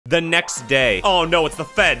the next day. Oh no, it's the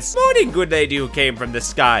feds. Morning, good lady who came from the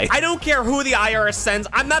sky. I don't care who the IRS sends.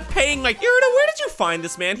 I'm not paying my... Irina, where did you find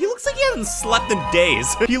this man? He looks like he hasn't slept in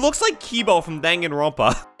days. He looks like Kibo from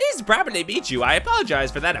Danganronpa. It is abrupt to meet you. I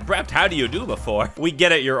apologize for that abrupt how do you do before. We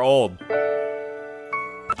get it, you're old.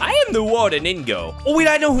 I am the warden, Ingo. Oh wait,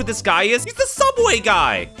 I know who this guy is. He's the subway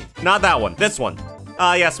guy. Not that one, this one.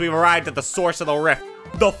 Yes, we've arrived at the source of the rift.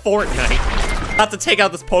 The Fortnite. Have to take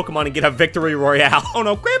out this Pokemon and get a victory royale. Oh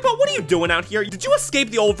no, Grandpa, what are you doing out here? Did you escape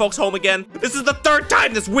the old folks' home again? This is the 3rd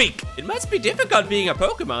time this week. It must be difficult being a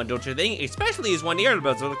Pokemon, don't you think? Especially as one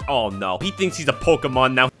earbuds are like, oh no, he thinks he's a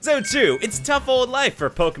Pokemon now. So true, it's tough old life for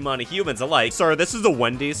Pokemon and humans alike. Sir, this is a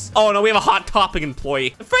Wendy's. Oh no, we have a Hot Topic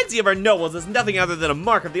employee. The frenzy of our nobles is nothing other than a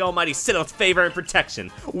mark of the almighty Sinnoh's favor and protection.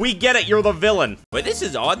 We get it, you're the villain. But this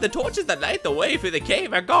is odd, the torches that light the way through the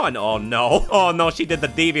cave are gone. Oh no. Oh no, she did the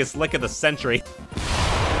devious lick of the century.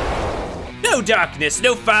 No darkness,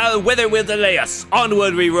 no foul weather will delay us.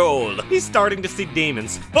 Onward we roll. He's starting to see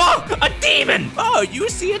demons. Oh, a demon! Oh, you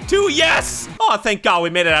see it too? Yes! Oh, thank God we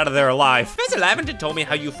made it out of there alive. Professor Lavender told me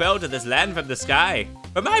how you fell to this land from the sky.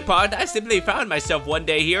 For my part, I simply found myself one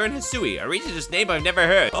day here in Hisui, a region whose name I've never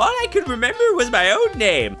heard. All I could remember was my own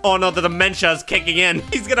name. Oh no, the dementia is kicking in.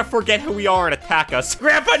 He's gonna forget who we are and attack us.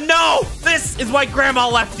 Grandpa, no! This is why Grandma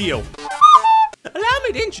left you. Allow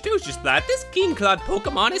me to introduce you, Splat. This keen-clawed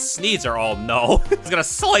Pokemon is Sneezer. Oh no. He's gonna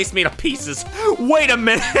slice me to pieces. Wait a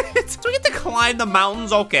minute. Do we get to climb the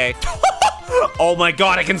mountains? Okay. Oh my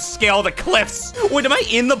God, I can scale the cliffs. Wait, am I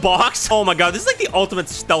in the box? Oh my God, this is like the ultimate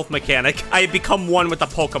stealth mechanic. I have become one with the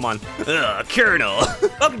Pokemon. Ugh, Colonel.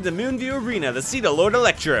 Welcome to Moonview Arena, the seat of Lord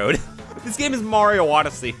Electrode. This game is Mario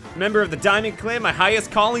Odyssey. Member of the Diamond Clan, my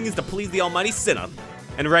highest calling is to please the almighty Sinnoh.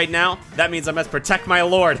 And right now, that means I must protect my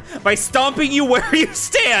lord by stomping you where you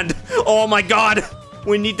stand. Oh my God,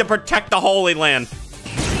 we need to protect the Holy Land.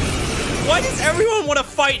 Why does everyone want to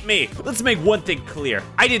fight me? Let's make one thing clear.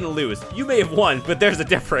 I didn't lose. You may have won, but there's a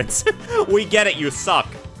difference. We get it, you suck.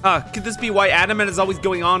 Could this be why Adamant is always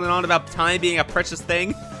going on and on about time being a precious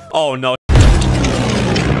thing? Oh no.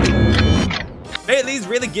 Bailey's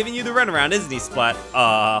really giving you the runaround, isn't he, Splat?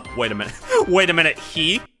 Wait a minute. Wait a minute,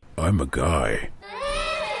 he? I'm a guy.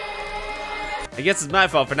 I guess it's my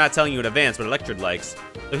fault for not telling you in advance what Electrode likes.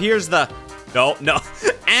 So here's the... No.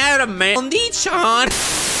 Adamant.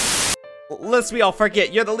 Lest we all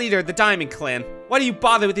forget, you're the leader of the Diamond Clan. Why do you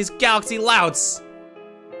bother with these galaxy louts?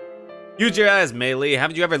 Use your eyes, Melee.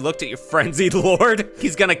 Haven't you ever looked at your frenzied lord?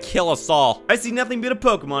 He's gonna kill us all. I see nothing but a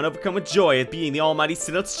Pokemon overcome with joy at being the almighty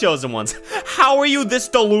Sinnoh's chosen ones. How are you this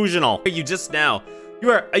delusional? Are you just now?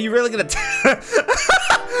 Are you really gonna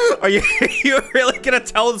Are you really gonna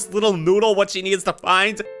tell this little noodle what she needs to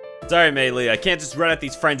find? Sorry, Melee, I can't just run at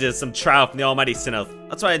these friends as some child from the almighty Sinnoh.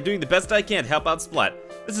 That's why I'm doing the best I can to help out Splat.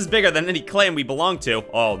 This is bigger than any clan we belong to.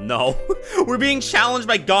 Oh no. We're being challenged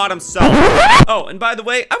by God himself. Oh, and by the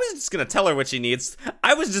way, I was just gonna tell her what she needs.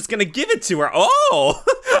 I was just gonna give it to her. Oh!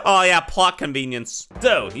 Oh yeah, plot convenience.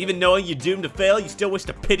 So, even knowing you're doomed to fail, you still wish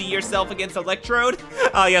to pity yourself against Electrode?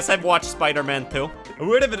 Oh yes, I've watched Spider-Man too. A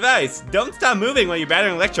word of advice, don't stop moving while you're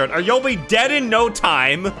battling Electrode or you'll be dead in no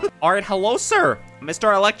time. Alright, hello sir.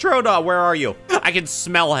 Mr. Electrode, where are you? I can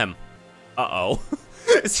smell him. Uh-oh.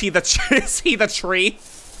 Is he the tree?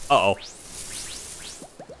 Uh-oh.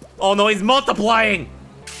 Oh no, he's multiplying!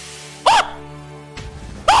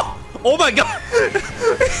 Oh! Oh my God!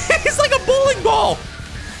 He's like a bowling ball!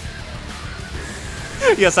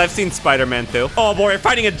 Yes, I've seen Spider-Man too. Oh boy, we're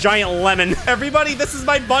fighting a giant lemon. Everybody, this is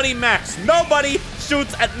my buddy Max. Nobody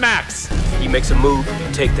shoots at Max. He makes a move,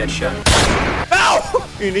 you take that shot. Ow!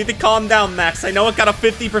 You need to calm down, Max. I know it got a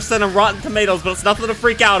 50% on Rotten Tomatoes, but it's nothing to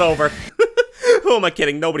freak out over. Who am I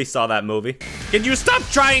kidding? Nobody saw that movie. Can you stop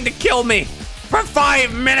trying to kill me? For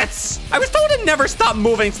 5 minutes! I was told to never stop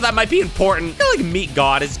moving, so that might be important. I feel like Meat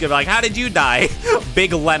God is gonna be like, how did you die?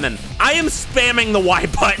 Big Lemon. I am spamming the Y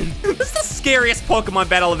button. This is the scariest Pokemon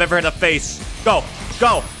battle I've ever had to face. Go,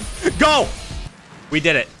 go, go! We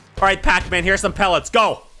did it. All right, Pac-Man, here's some pellets,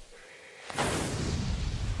 go!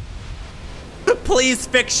 Please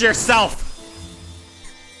fix yourself.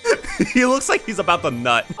 He looks like he's about to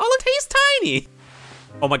nut. Oh, look, he's tiny.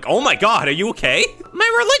 Oh my God, are you okay?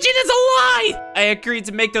 My religion is a lie! I agreed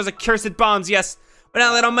to make those accursed bombs, yes. But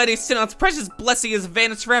now that almighty Sinnoh's precious blessing has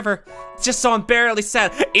vanished forever. It's just so unbearably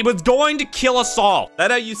sad. It was going to kill us all.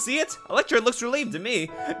 That how you see it? Electrode looks relieved to me.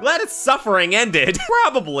 Glad its suffering ended.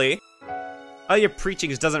 Probably. All your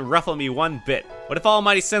preachings doesn't ruffle me one bit. What if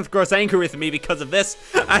almighty Sinnoh grows angry with me because of this?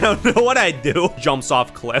 I don't know what I'd do. Jumps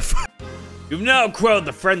off cliff. You've now quelled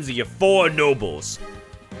the frenzy of 4 nobles.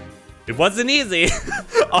 It wasn't easy.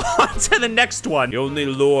 On to the next one. The only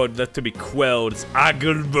lord left to be quelled is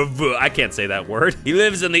Agl. I can't say that word. He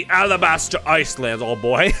lives in the Alabaster Icelands, oh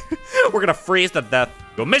boy. We're gonna freeze to death.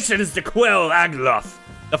 Your mission is to quell Agloth,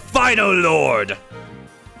 the final lord.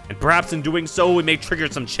 And perhaps in doing so, we may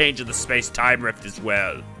trigger some change in the space-time rift as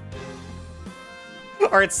well. All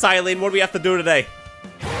right, Silene, what do we have to do today?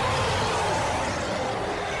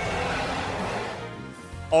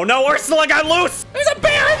 Oh no, Ursula got loose! There's a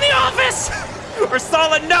bear in the office!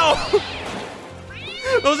 Ursula, no!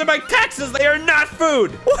 Those are my taxes, they are not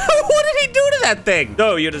food! What did he do to that thing?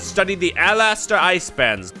 No, you have to study the Alaster Ice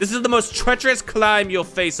Bends. This is the most treacherous climb you'll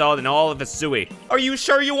face in all of Hisui. Are you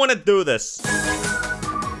sure you want to do this?